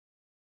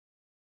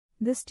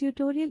This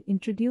tutorial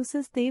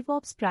introduces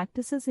DevOps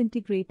practices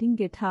integrating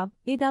GitHub,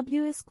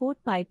 AWS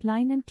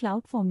CodePipeline and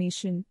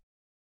CloudFormation.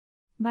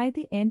 By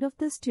the end of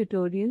this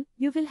tutorial,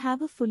 you will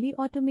have a fully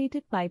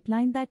automated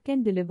pipeline that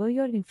can deliver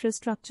your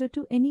infrastructure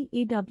to any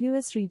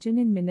AWS region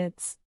in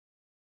minutes.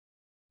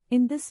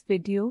 In this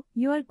video,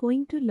 you are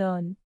going to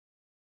learn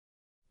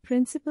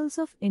principles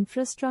of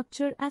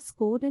infrastructure as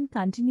code and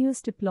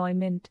continuous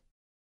deployment.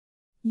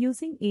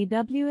 Using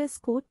AWS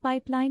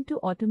CodePipeline to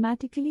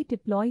automatically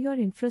deploy your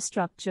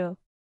infrastructure.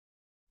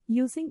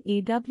 Using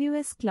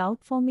AWS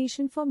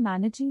CloudFormation for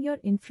managing your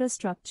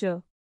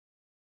infrastructure.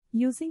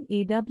 Using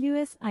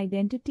AWS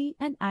Identity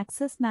and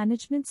Access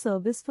Management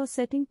Service for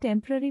setting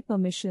temporary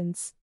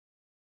permissions.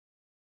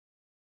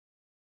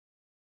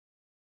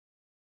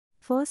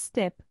 First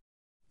step.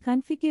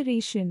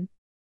 Configuration.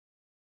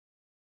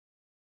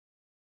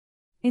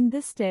 In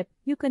this step,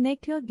 you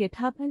connect your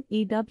GitHub and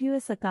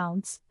AWS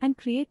accounts and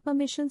create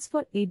permissions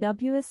for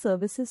AWS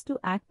services to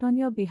act on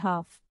your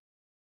behalf.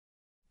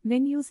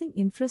 When using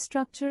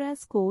infrastructure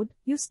as code,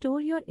 you store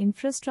your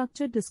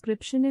infrastructure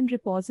description in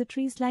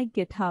repositories like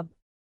GitHub.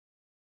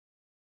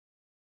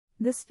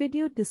 This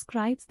video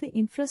describes the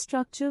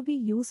infrastructure we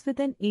use with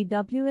an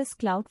AWS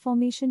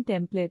CloudFormation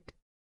template.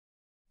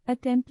 A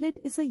template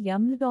is a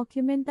YAML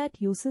document that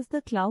uses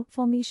the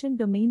CloudFormation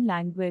domain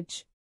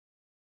language.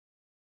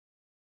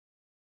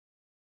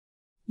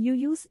 You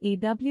use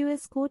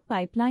AWS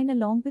CodePipeline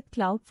along with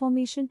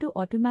CloudFormation to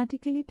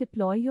automatically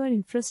deploy your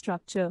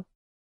infrastructure.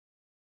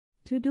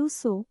 To do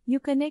so, you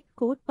connect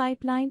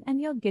CodePipeline and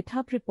your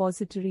GitHub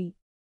repository.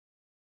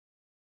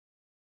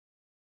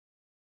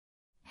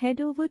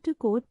 Head over to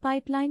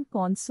CodePipeline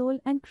console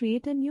and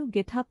create a new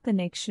GitHub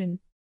connection.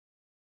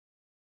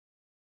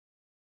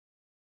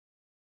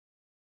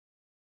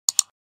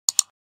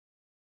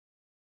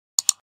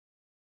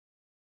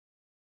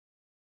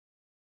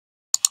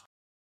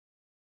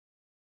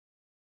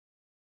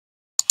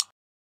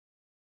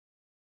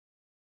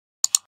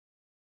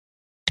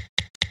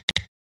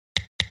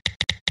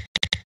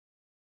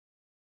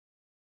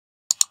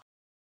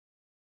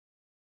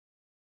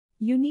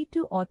 You need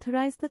to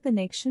authorize the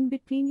connection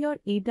between your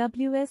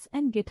AWS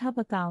and GitHub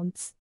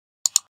accounts.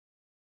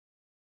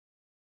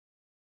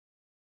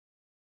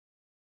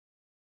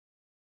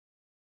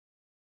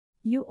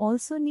 You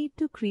also need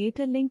to create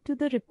a link to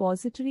the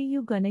repository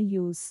you're gonna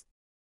use.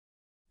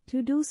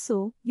 To do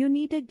so, you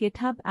need a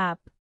GitHub app.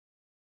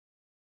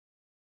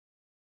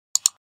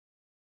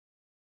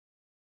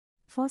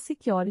 For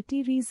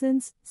security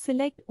reasons,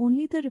 select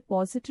only the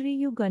repository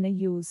you're gonna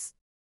use.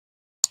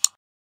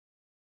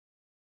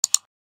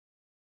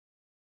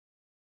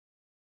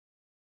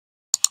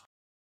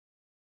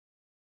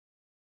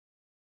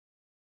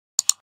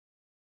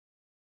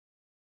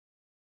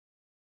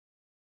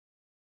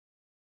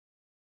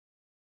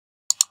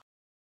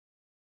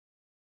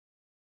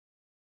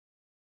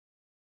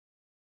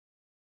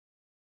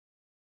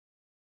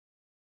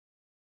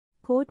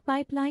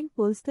 CodePipeline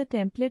pulls the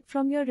template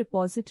from your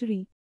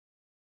repository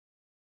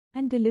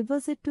and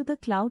delivers it to the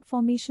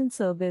CloudFormation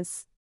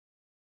service.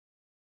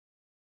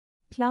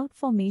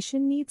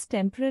 CloudFormation needs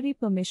temporary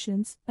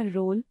permissions, a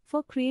role,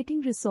 for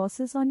creating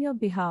resources on your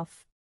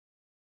behalf.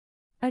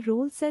 A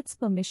role sets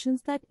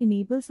permissions that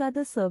enables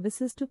other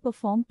services to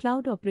perform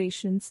cloud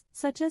operations,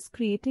 such as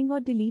creating or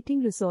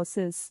deleting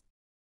resources.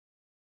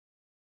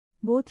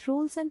 Both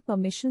roles and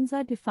permissions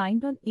are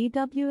defined on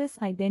AWS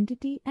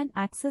Identity and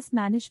Access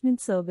Management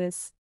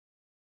Service.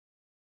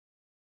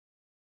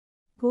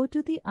 Go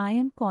to the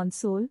IAM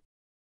console,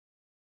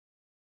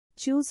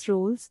 choose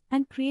Roles,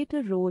 and create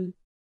a role.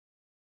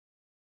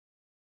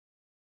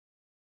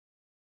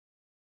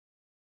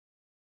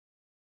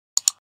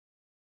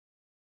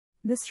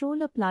 This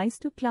role applies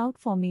to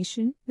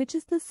CloudFormation, which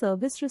is the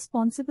service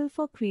responsible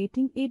for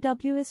creating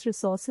AWS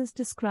resources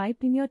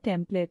described in your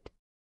template.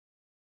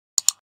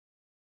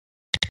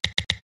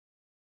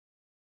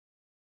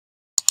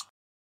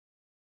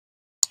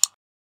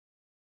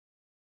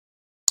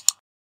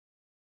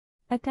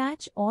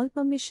 Attach all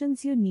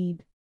permissions you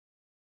need.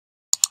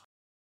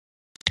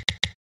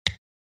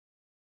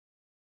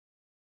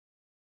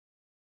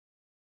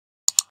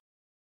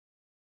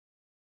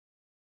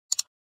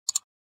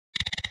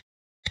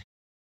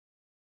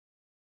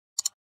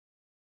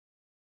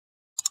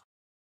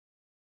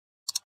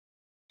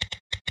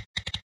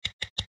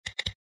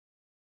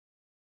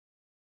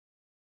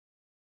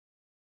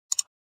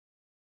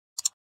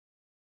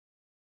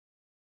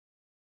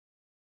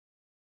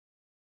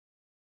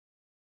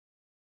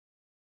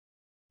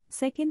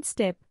 Second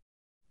step.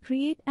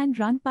 Create and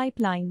run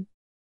pipeline.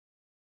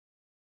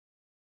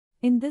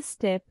 In this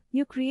step,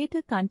 you create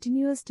a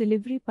continuous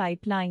delivery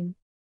pipeline.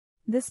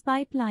 This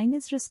pipeline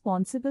is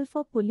responsible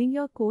for pulling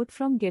your code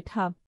from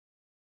GitHub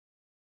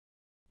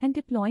and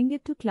deploying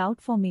it to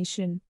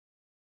CloudFormation.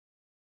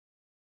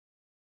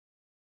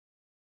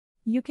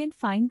 You can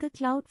find the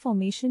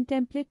CloudFormation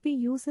template we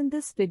use in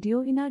this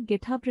video in our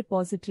GitHub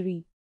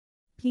repository.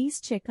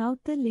 Please check out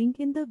the link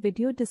in the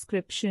video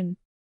description.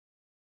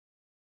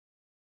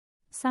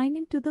 Sign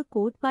into the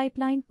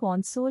CodePipeline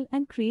console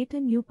and create a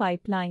new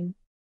pipeline.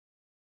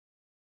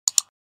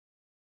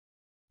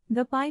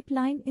 The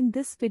pipeline in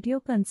this video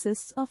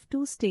consists of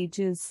two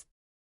stages.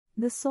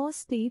 The source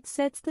stage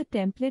sets the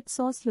template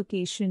source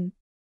location.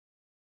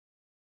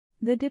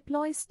 The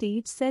deploy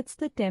stage sets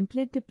the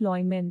template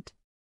deployment.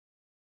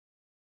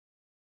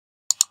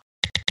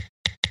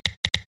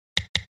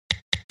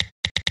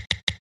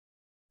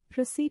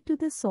 Proceed to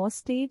the source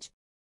stage.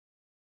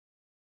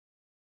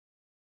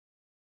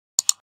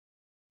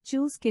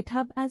 Choose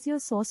GitHub as your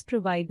source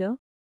provider.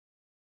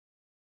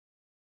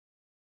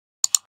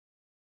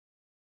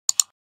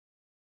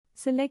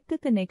 Select the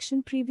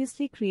connection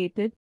previously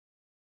created.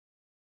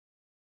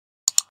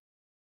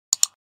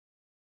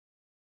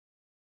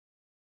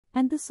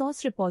 And the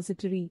source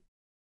repository.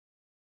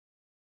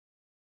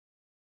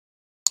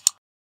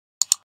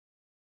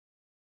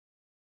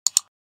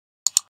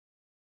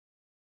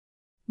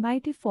 By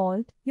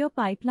default, your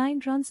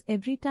pipeline runs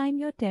every time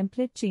your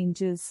template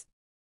changes.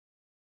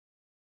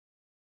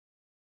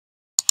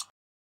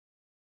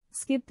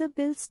 Skip the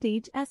build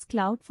stage as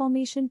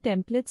CloudFormation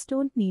templates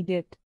don't need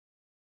it.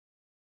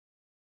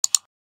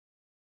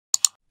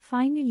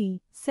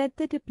 Finally, set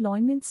the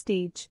deployment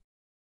stage.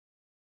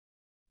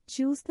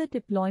 Choose the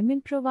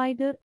deployment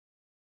provider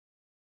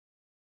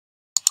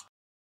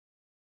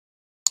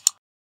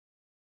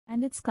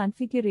and its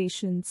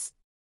configurations.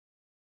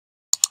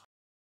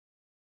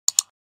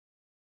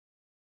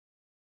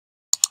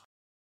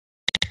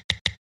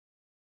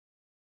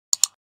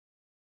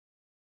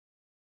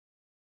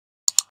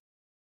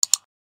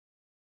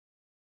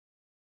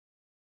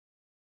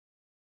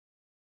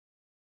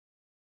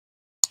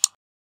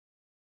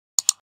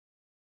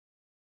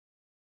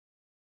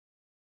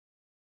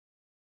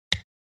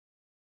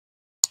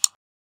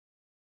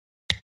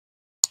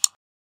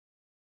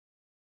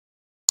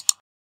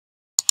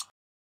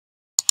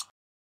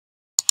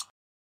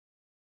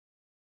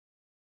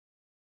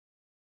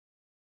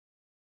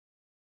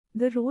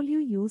 The role you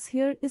use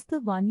here is the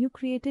one you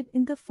created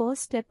in the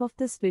first step of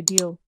this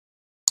video.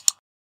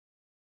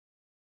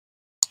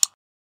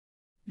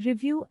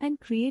 Review and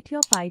create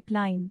your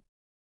pipeline.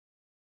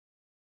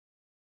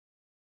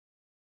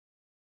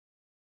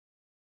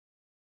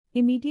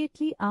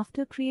 Immediately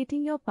after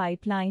creating your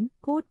pipeline,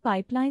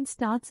 CodePipeline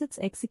starts its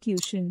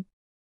execution.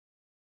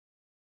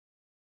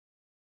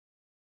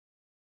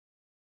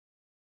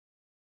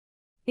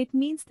 It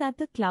means that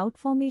the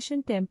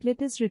CloudFormation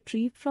template is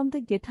retrieved from the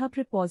GitHub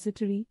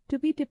repository to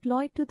be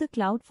deployed to the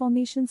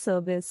CloudFormation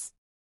service.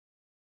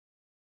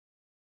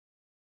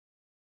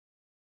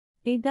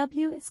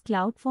 AWS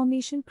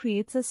CloudFormation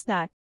creates a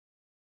stack,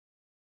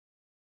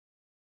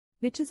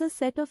 which is a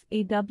set of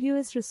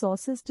AWS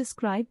resources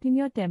described in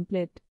your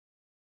template.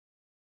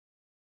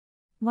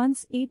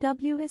 Once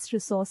AWS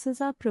resources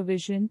are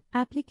provisioned,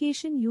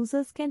 application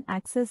users can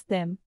access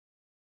them.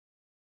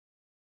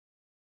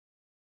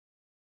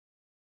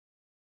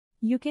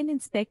 You can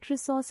inspect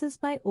resources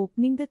by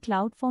opening the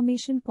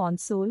CloudFormation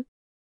console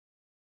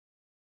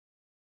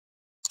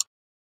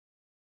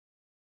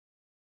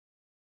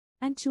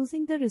and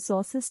choosing the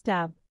Resources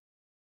tab.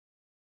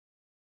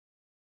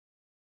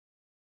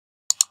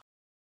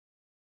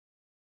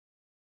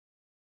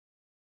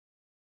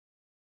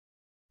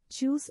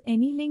 Choose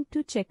any link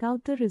to check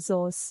out the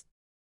resource.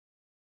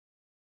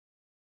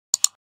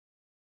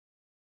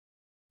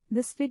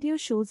 This video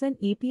shows an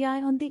API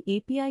on the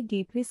API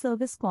Gateway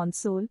Service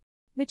console,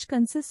 which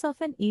consists of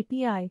an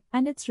API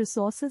and its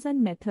resources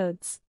and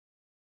methods.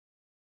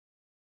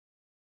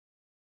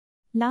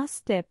 Last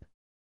step.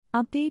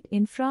 Update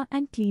infra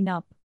and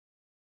cleanup.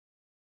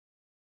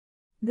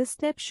 This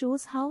step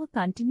shows how a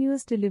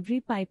continuous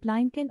delivery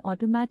pipeline can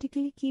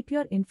automatically keep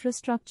your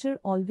infrastructure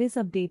always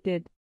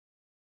updated.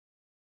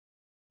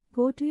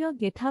 Go to your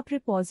GitHub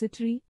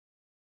repository.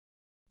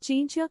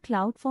 Change your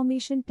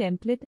CloudFormation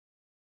template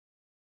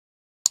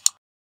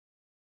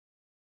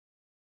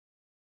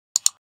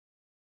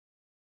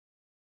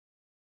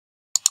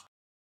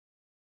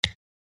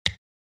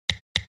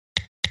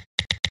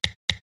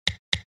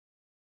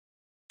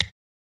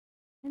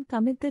and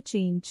commit the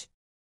change.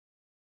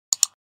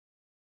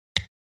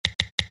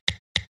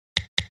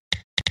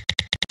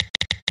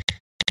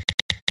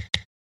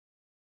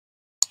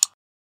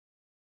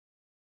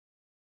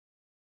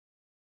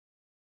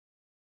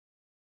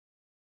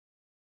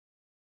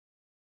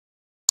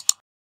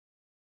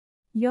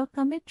 Your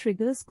commit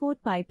triggers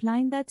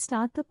CodePipeline that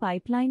start the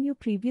pipeline you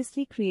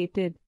previously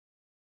created.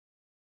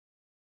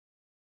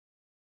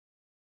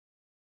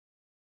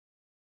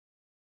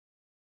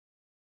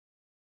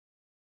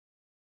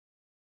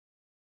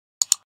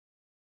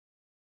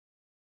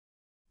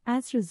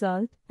 As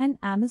result, an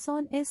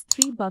Amazon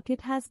S3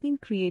 bucket has been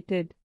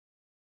created.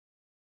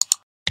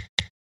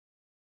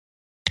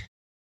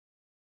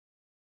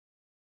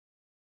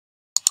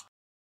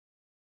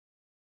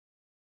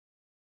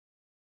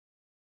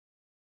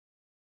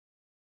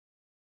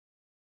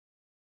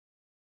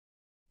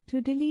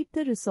 To delete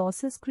the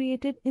resources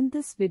created in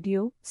this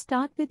video,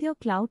 start with your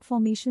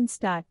CloudFormation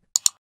stack.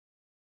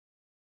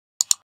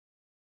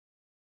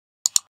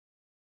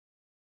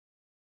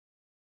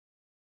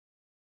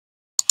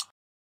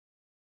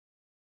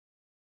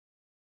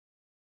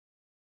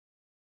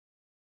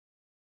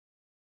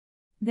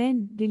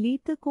 Then,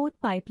 delete the code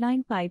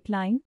pipeline.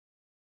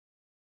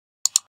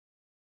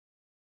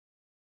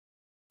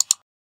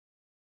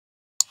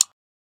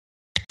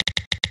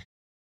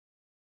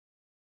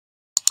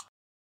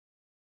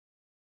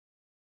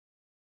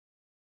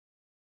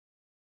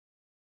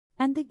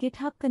 And the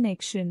GitHub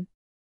connection.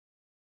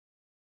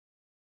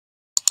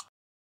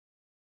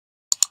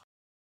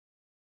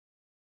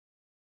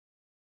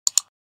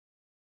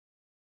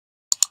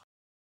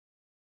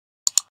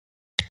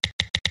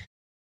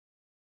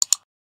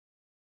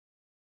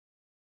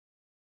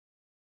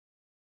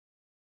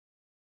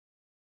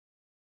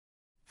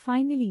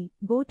 Finally,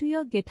 go to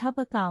your GitHub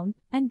account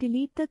and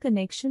delete the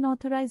connection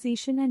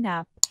authorization and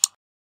app.